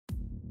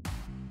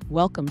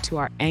Welcome to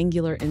our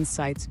Angular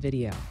Insights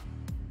video.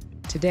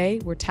 Today,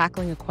 we're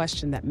tackling a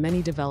question that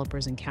many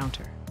developers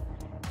encounter.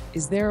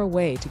 Is there a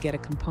way to get a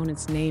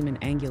component's name in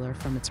Angular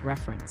from its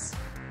reference?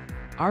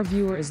 Our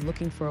viewer is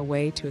looking for a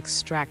way to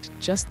extract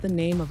just the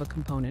name of a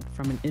component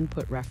from an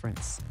input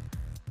reference,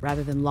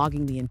 rather than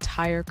logging the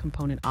entire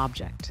component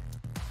object.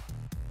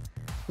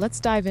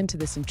 Let's dive into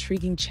this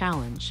intriguing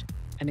challenge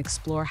and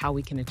explore how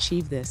we can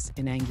achieve this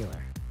in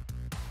Angular.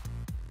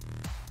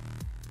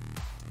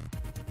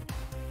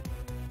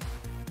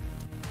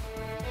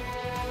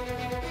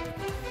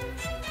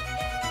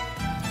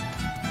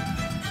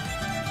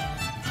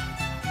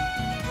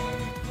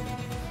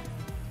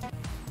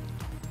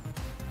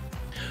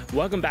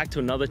 Welcome back to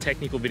another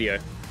technical video.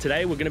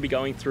 Today we're going to be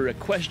going through a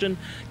question,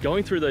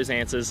 going through those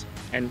answers,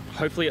 and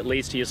hopefully it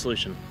leads to your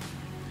solution.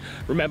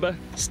 Remember,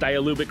 stay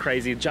a little bit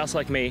crazy, just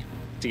like me,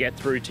 to get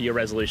through to your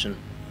resolution.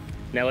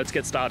 Now let's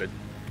get started.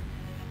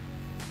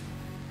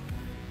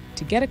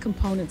 To get a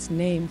component's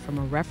name from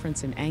a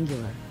reference in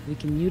Angular, we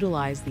can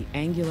utilize the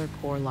Angular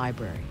core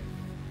library.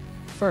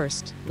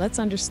 First, let's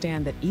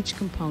understand that each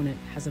component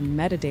has a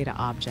metadata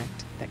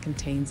object that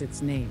contains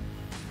its name.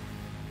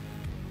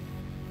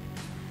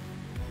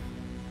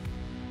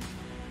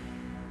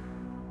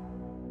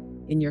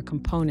 In your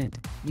component,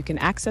 you can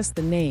access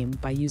the name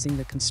by using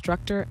the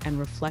constructor and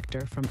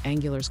reflector from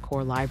Angular's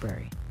core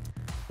library.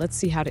 Let's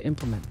see how to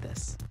implement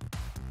this.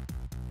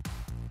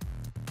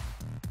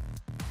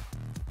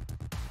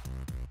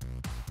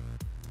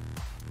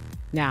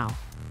 Now,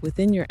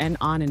 within your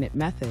onInit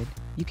method,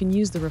 you can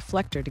use the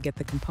reflector to get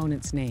the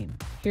component's name.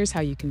 Here's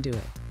how you can do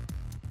it.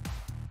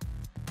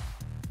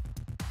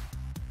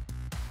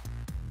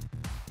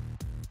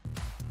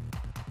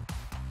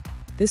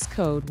 This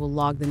code will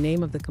log the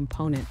name of the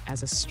component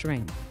as a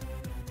string.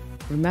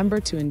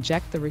 Remember to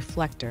inject the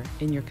reflector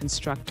in your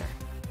constructor.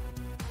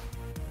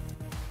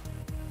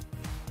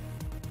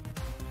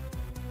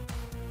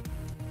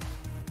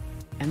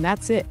 And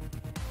that's it.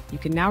 You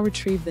can now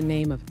retrieve the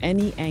name of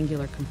any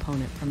Angular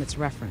component from its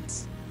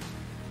reference.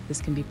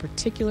 This can be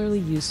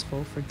particularly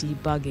useful for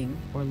debugging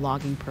or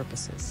logging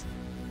purposes.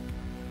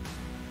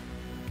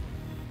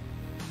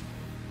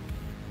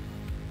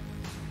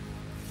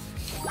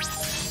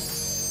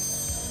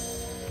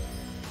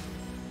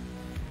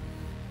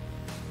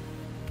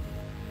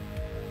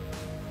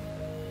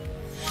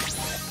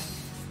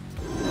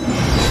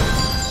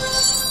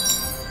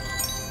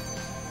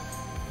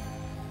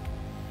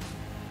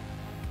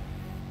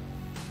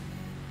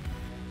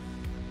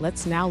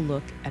 Let's now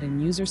look at a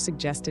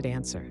user-suggested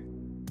answer.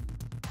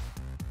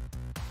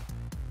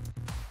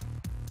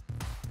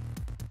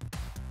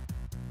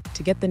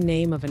 To get the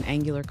name of an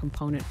Angular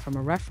component from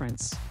a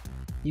reference,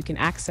 you can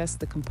access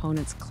the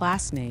component's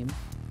class name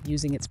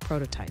using its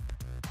prototype.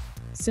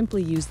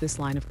 Simply use this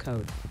line of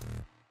code.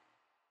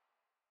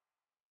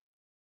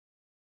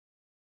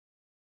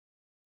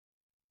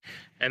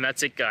 And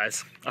that's it,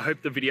 guys. I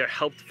hope the video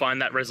helped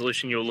find that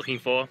resolution you were looking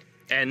for.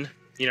 And,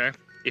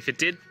 if it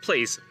did,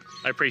 please,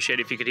 I'd appreciate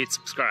it if you could hit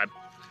subscribe.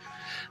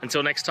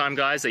 Until next time,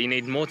 guys, that you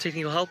need more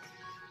technical help,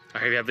 I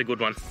hope you have a good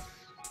one.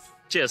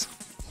 Cheers.